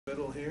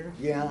Fiddle here?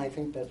 Yeah, I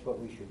think that's what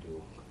we should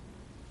do.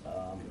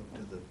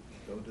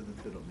 Go to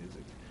the fiddle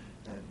music.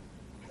 And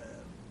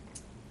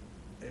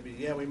maybe,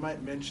 yeah, we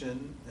might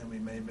mention, and we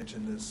may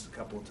mention this a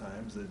couple of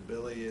times, that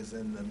Billy is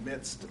in the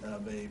midst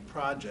of a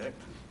project.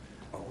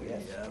 Oh,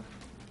 yes.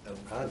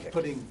 Of Project.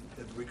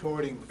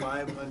 recording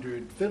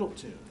 500 fiddle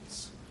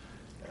tunes.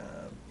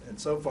 And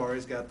so far,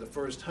 he's got the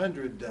first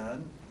 100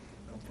 done.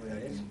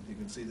 Hopefully you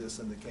can see this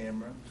in the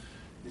camera.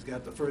 He's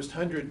got the first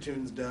 100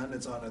 tunes done.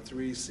 It's on a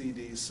 3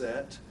 CD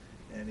set,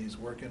 and he's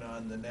working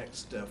on the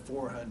next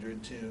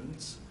 400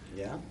 tunes.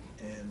 Yeah?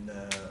 And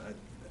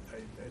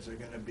is there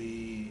going to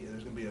be,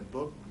 there's going to be a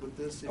book with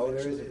this Oh,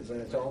 there eventually? is, when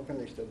it's all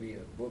finished, there'll be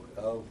a book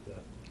of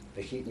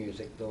the sheet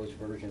music, those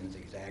versions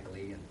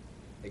exactly, and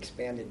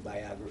expanded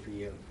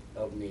biography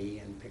of me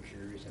and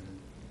pictures, and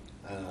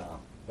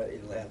but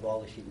it'll have all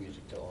the sheet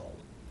music to all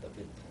the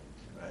fiddle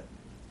tunes. Right.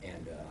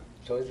 And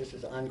so this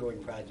is an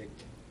ongoing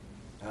project.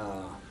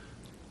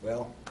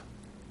 Well,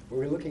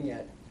 we're looking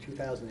at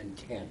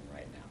 2010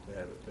 right now. To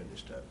have it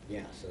finished up.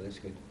 Yeah, so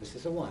this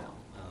is a while.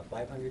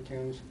 500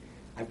 tunes.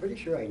 I'm pretty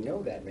sure I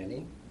know that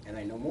many, and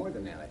I know more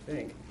than that, I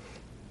think.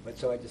 But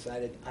so I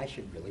decided I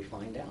should really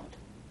find out.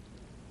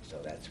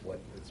 So that's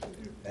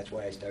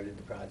why I started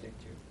the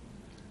project, to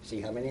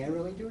see how many I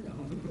really do know.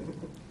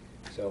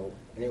 So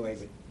anyway,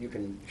 but you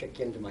can check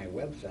into my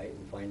website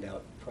and find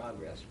out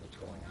progress, what's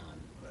going on.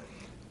 Right.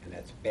 And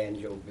that's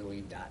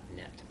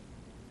banjobilly.net.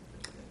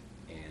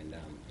 And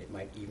it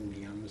might even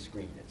be on the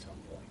screen at some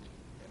point.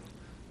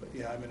 But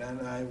yeah, I mean,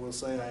 and I will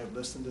say I've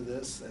listened to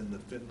this, and the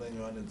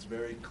fiddling on it's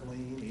very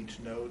clean. Each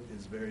note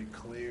is very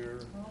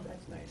clear. Oh,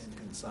 that's nice. And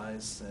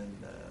concise,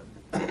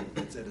 and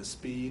it's at a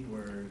speed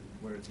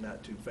where it's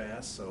not too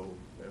fast. So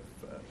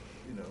if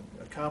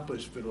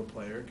accomplished fiddle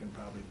player can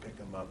probably pick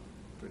them up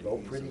pretty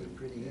easily.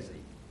 Pretty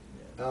easy.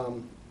 Yeah.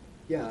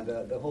 Yeah,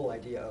 the whole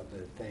idea of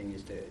the thing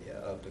is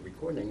of the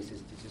recordings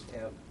is to just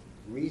have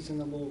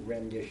reasonable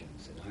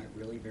renditions that aren't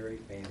really very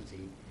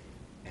fancy,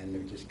 and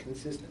they're just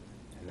consistent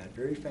and not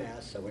very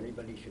fast, so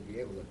anybody should be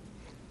able to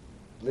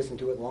listen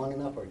to it long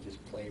enough or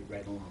just play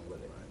right along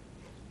with it. Right.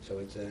 So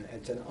it's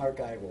an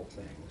archival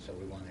thing, so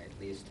we want to at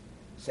least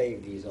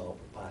save these all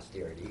for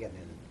posterity, and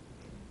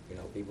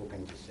then people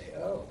can just say,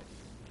 oh,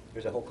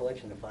 there's a whole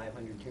collection of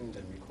 500 tunes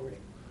I'm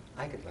recording.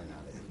 I could learn how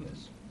to do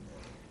this.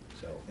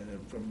 So. And then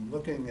from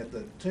looking at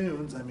the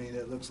tunes, I mean,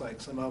 it looks like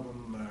some of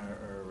them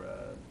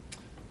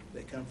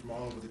they come from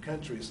all over the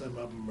country. Some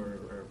of them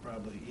are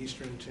probably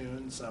Eastern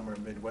tunes, some are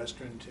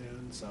Midwestern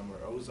tunes, some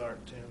are Ozark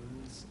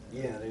tunes.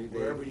 Yeah,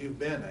 wherever you've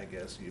been, I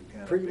guess you've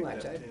kind of pretty picked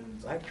much. up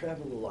tunes. I've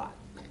traveled a lot.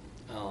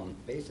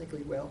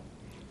 Basically,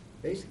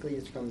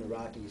 it's from the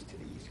Rockies to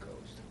the East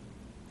Coast.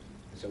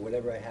 So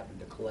whatever I happen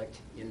to collect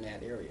in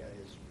that area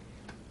is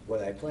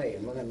what I play.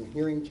 And when I'm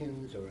hearing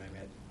tunes or I'm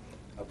at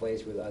a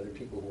place with other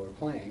people who are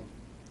playing,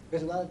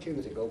 there's a lot of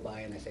tunes that go by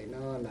and I say,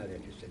 no, I'm not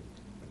interested.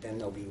 But then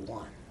there'll be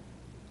one,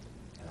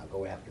 and I'll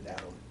go after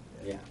that one.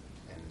 Yeah.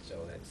 And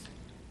so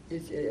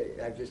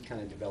I've just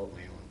kind of developed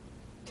my own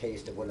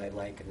taste of what I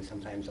like, and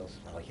sometimes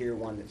I'll hear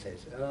one that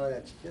says, oh,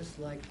 that's just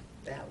like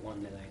that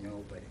one that I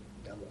know, but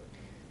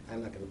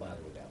I'm not going to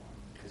bother with that one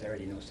because I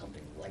already know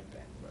something like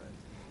that. Right.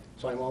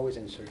 So I'm always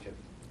in search of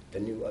the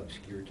new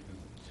obscure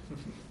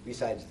tunes,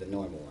 besides the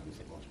normal ones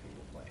that most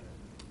people play.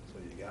 So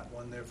you got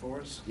one there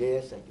for us?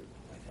 Yes, I do,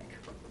 I think.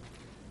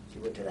 See,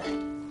 what did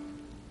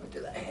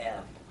I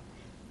have?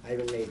 I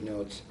haven't made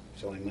notes,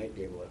 so I might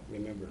be able to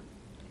remember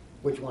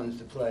which ones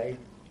to play.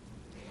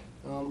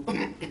 Oh,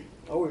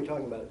 we were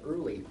talking about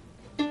early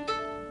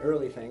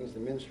things, the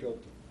minstrel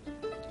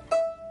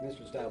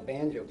style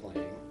banjo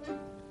playing.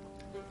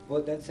 Well,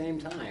 at that same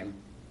time,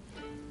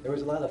 there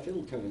was a lot of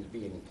fiddle tunes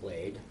being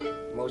played,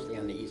 mostly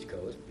on the East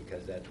Coast,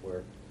 because that's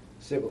where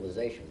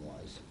civilization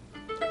was.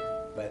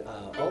 But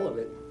all of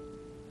it,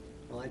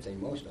 well, I'd say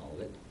most all of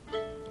it,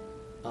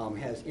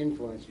 has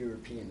influenced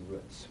European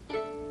roots.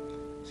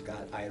 It's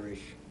got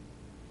Irish,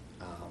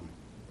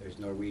 there's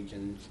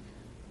Norwegians,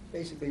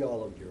 basically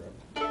all of Europe.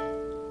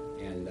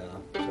 And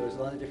so there's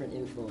a lot of different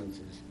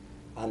influences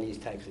on these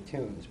types of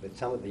tunes. But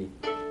some of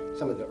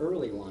the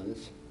early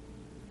ones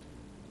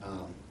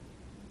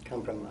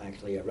come from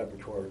actually a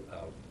repertoire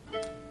of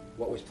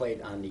what was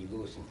played on the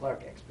Lewis and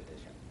Clark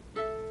expedition.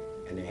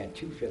 And they had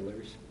 2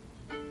 fiddlers,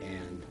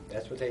 and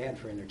that's what they had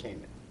for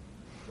entertainment.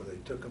 So they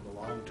took them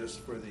along just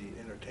for the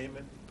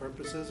entertainment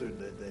purposes, or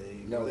did they?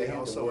 No, they had to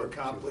also work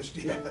accomplished.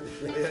 too. Yeah,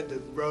 they had to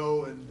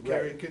row and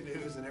carry Right.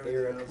 canoes and They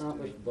everything were else.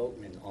 accomplished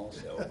boatmen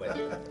also, but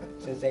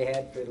since they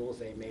had fiddles,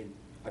 they made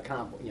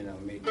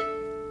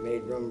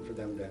made room for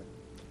them to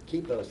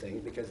keep those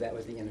things, because that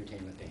was the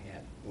entertainment they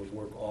had. It was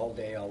work all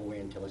day, all the way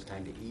until it's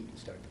time to eat and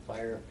start the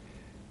fire.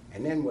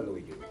 And then what do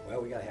we do?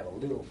 Well, we got to have a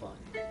little fun.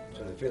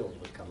 So the fiddles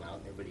would come out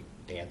and everybody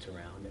dance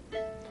around it.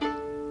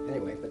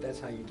 Anyway, but that's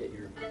how you get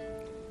your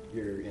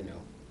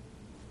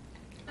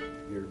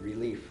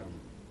relief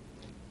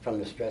from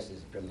the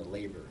stresses, from the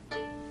labor,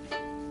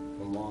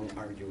 from long,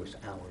 arduous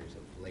hours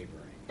of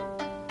laboring.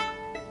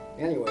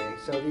 Anyway,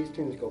 so these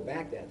tunes go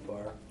back that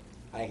far.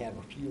 I have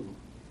a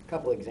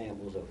couple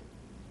examples of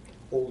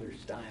older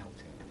style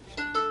tunes.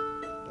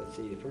 Let's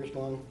see, the first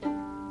one.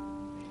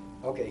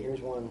 Okay,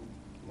 here's one.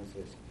 What's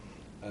this?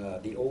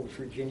 The Old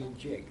Virginia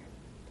Jig.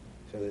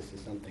 So this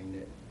is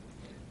something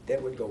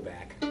that would go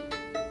back.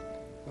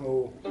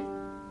 Oh,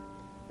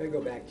 it would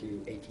go back to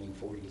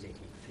 1840s,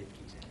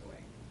 1850s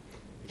anyway,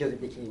 because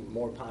it became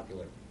more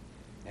popular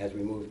as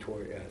we moved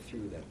toward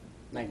through the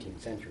 19th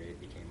century. It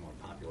became more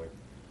popular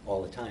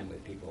all the time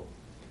with people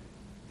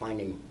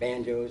finding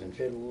banjos and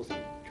fiddles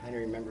and trying to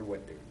remember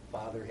what their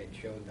father had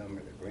showed them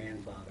or their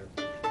grandfather.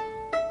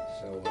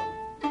 So,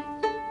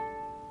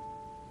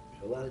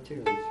 a lot of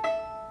tunes.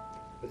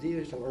 But these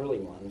are some early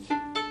ones.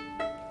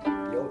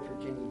 The Old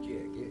Virginia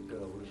Jig. Here it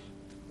goes.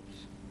 Oops.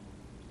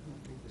 I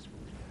don't think this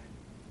one's right.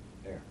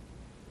 There.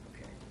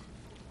 Okay.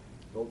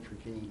 The Old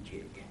Virginia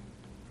Jig.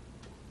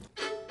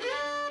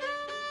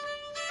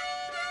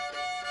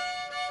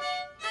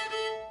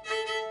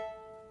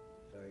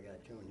 Sorry, I got a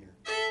tune here.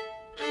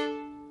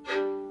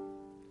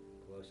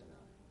 Close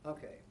enough.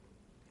 Okay.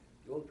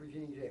 The Old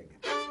Virginia Jig.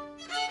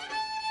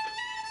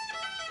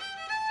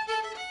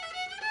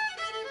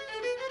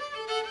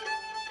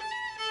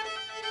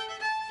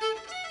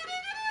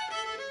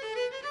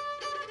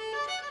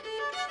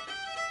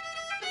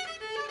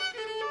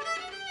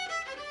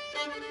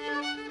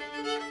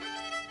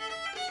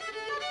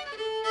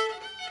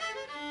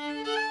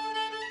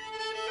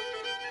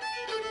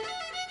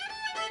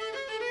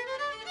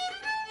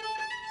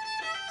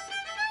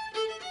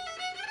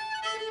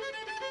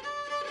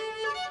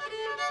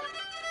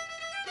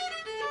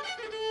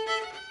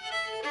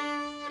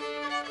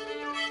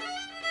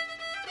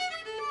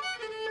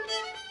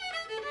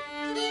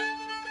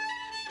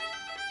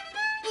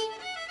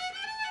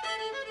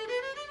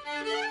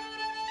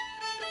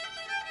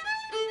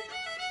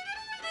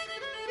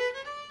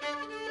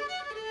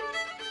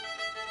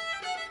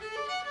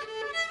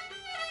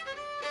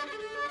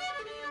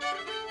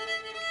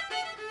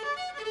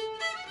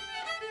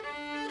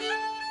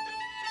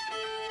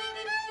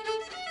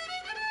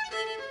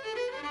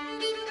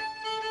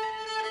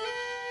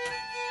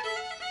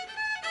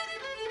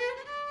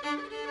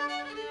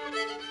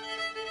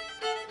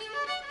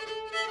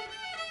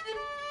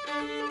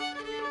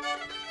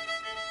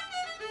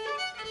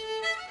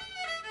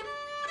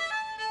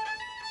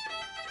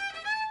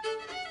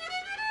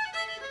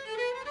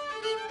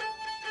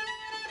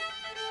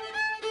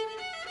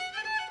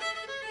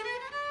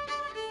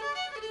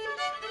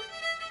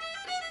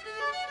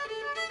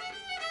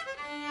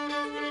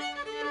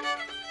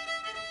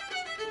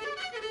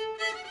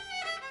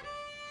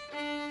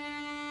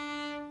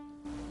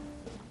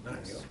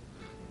 Nice.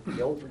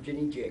 The Old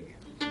Virginia Jig.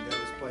 That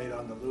was played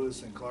on the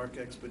Lewis and Clark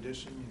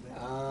expedition, you think?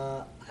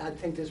 I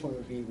think this one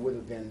would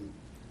have been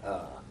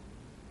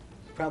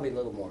probably a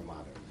little more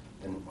modern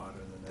than, More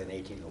modern than that.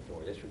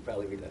 1804. This would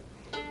probably be the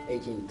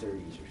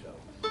 1830s or so.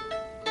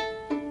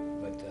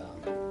 But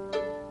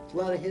there's a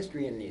lot of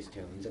history in these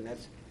tunes, and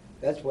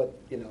that's what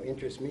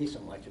interests me so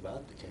much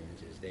about the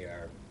tunes is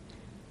they're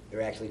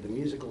actually the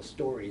musical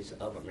stories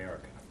of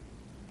America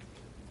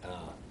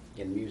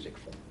in music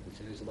form. And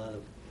so there's a lot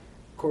of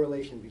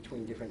correlation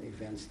between different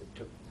events that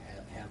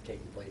have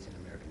taken place in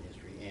American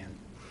history and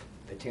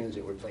the tunes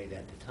that were played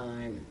at the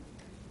time, and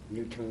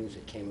new tunes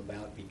that came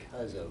about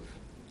because of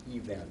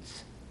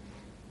events,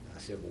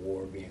 Civil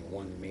War being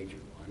one major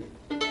one.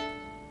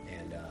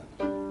 And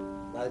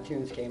a lot of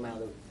tunes came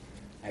out of,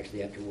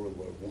 actually after World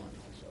War I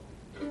also.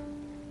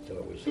 So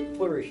it was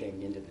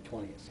flourishing into the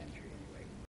 20th century.